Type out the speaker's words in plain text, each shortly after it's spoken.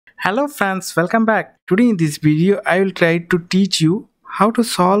Hello friends, welcome back. Today in this video I will try to teach you how to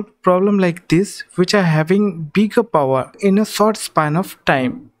solve problem like this which are having bigger power in a short span of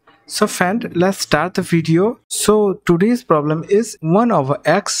time. So friend, let's start the video. So today's problem is 1 over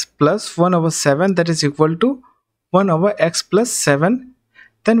x plus 1 over 7 that is equal to 1 over x plus 7.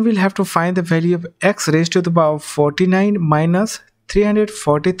 Then we'll have to find the value of x raised to the power of 49 minus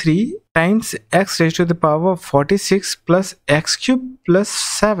 343 times x raised to the power of 46 plus x cube plus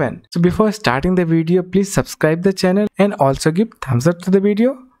 7. So before starting the video, please subscribe the channel and also give thumbs up to the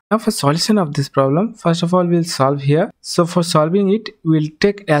video. Now for solution of this problem, first of all we'll solve here. So for solving it, we'll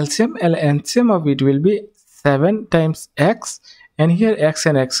take LCM. LCM of it will be 7 times x, and here x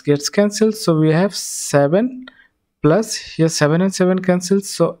and x gets cancelled, so we have 7 plus here 7 and 7 cancels,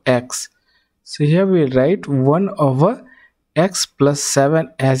 so x. So here we'll write 1 over x plus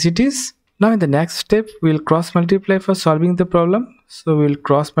 7 as it is. Now in the next step we'll cross multiply for solving the problem. So we'll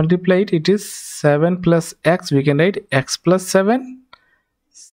cross multiply it. It is 7 plus x, we can write x plus 7.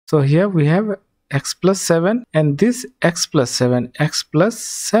 So here we have x plus 7 and this x plus 7,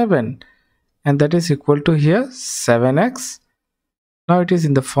 and that is equal to here 7x. Now it is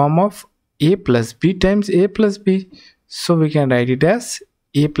in the form of a plus b times a plus b. So we can write it as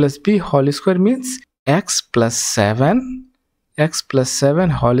a plus b whole square means x plus 7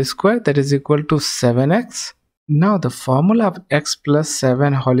 whole square, that is equal to 7x. Now the formula of x plus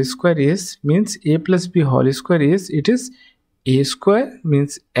 7 whole square is means a plus b whole square is a square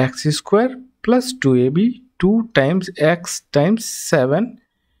means x square plus 2ab, 2 times x times 7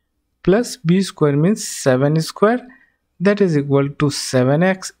 plus b square means 7 square, that is equal to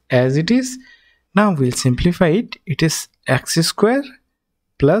 7x as it is. Now we'll simplify it. It is x square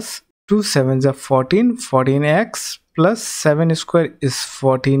plus 2 7s are 14, 14x plus 7 square is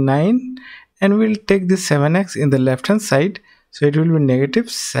 49, and we'll take this 7x in the left hand side, so it will be negative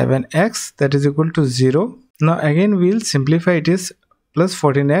 7x, that is equal to 0. Now again we'll simplify, it is plus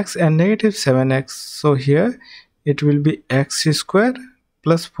 14x and negative 7x, so here it will be x square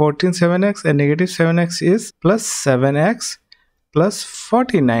plus 14 7x and negative 7x is plus 7x plus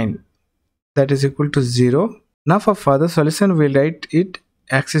 49, that is equal to 0. Now for further solution we'll write it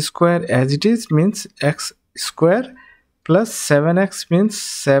x square as it is means x square plus 7x means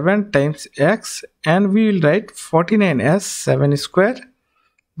 7 times x, and we will write 49 as 7 square,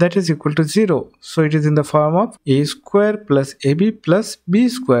 that is equal to 0. So it is in the form of a square plus ab plus b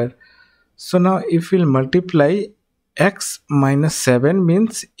square. So now if we'll multiply x minus 7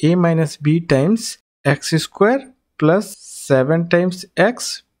 means a minus b times x square plus 7 times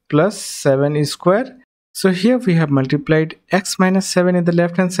x plus 7 square. So here we have multiplied x minus 7 in the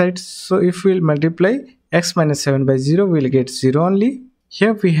left hand side, so if we'll multiply x minus 7 by 0 we'll get 0 only.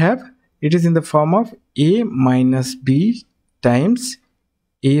 Here we have it is in the form of a minus b times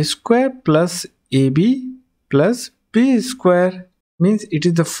a square plus ab plus b square, means it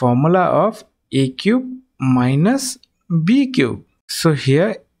is the formula of a cube minus b cube. So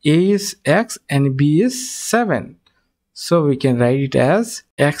here a is x and b is 7, so we can write it as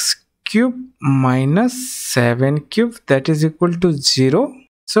x cube minus 7 cube, that is equal to 0.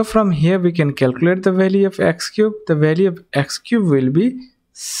 So from here we can calculate the value of x cube. The value of x cube will be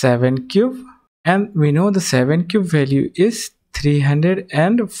 7 cube, and we know the 7 cube value is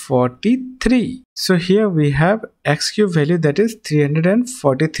 343. So here we have x cube value, that is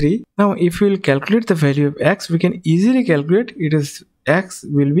 343. Now if we will calculate the value of x, we can easily calculate it is x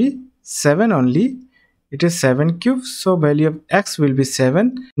will be 7 only. It is 7 cube, so value of x will be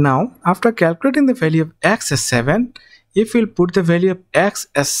 7. Now after calculating the value of x as 7, if we'll put the value of x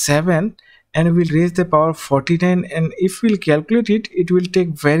as 7 and we'll raise the power of 49, and if we'll calculate it, it will take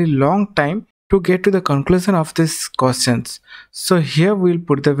very long time to get to the conclusion of these questions. So here we'll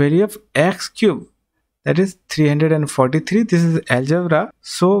put the value of x cube, that is 343. This is algebra,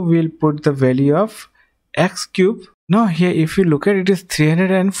 so we'll put the value of x cube. Now here if you look at it, is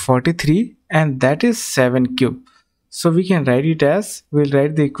 343 and that is 7 cube. So we can write it as, we'll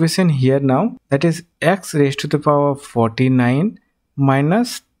write the equation here now, that is x raised to the power of 49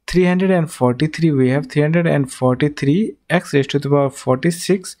 minus 343, we have 343 x raised to the power of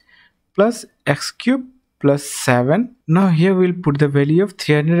 46 plus x cube plus 7. Now here we'll put the value of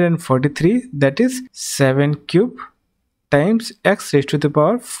 343, that is 7 cube times x raised to the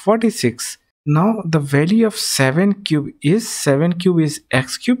power 46. Now the value of 7 cube is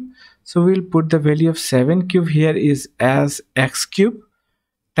x cube, so we'll put the value of 7 cube here is as x cube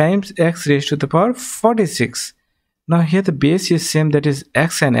times x raised to the power 46. Now here the base is same, that is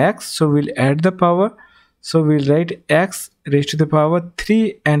x and x, so we'll add the power. So we'll write x raised to the power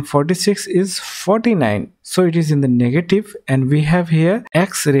 3 and 46 is 49. So it is in the negative, and we have here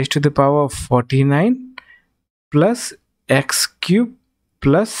x raised to the power of 49 plus x cube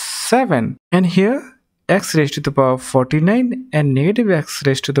plus 7. And here x raised to the power of 49 and negative x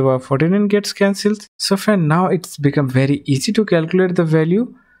raised to the power of 49 gets cancelled. So friend, now it's become very easy to calculate the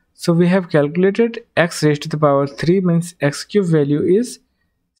value. So we have calculated x raised to the power 3 means x cube value is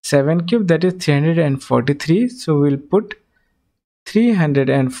 7 cube, that is 343. So we'll put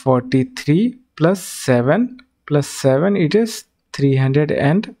 343 plus 7 it is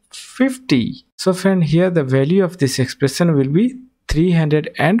 350. So friend, here the value of this expression will be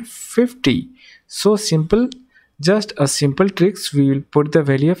 350. So simple, just a simple tricks. We will put the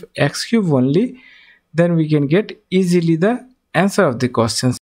value of x cube only, then we can get easily the answer of the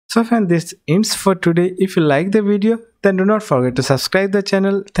questions. So friend, this ends for today. If you like the video, then do not forget to subscribe the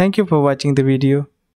channel. Thank you for watching the video.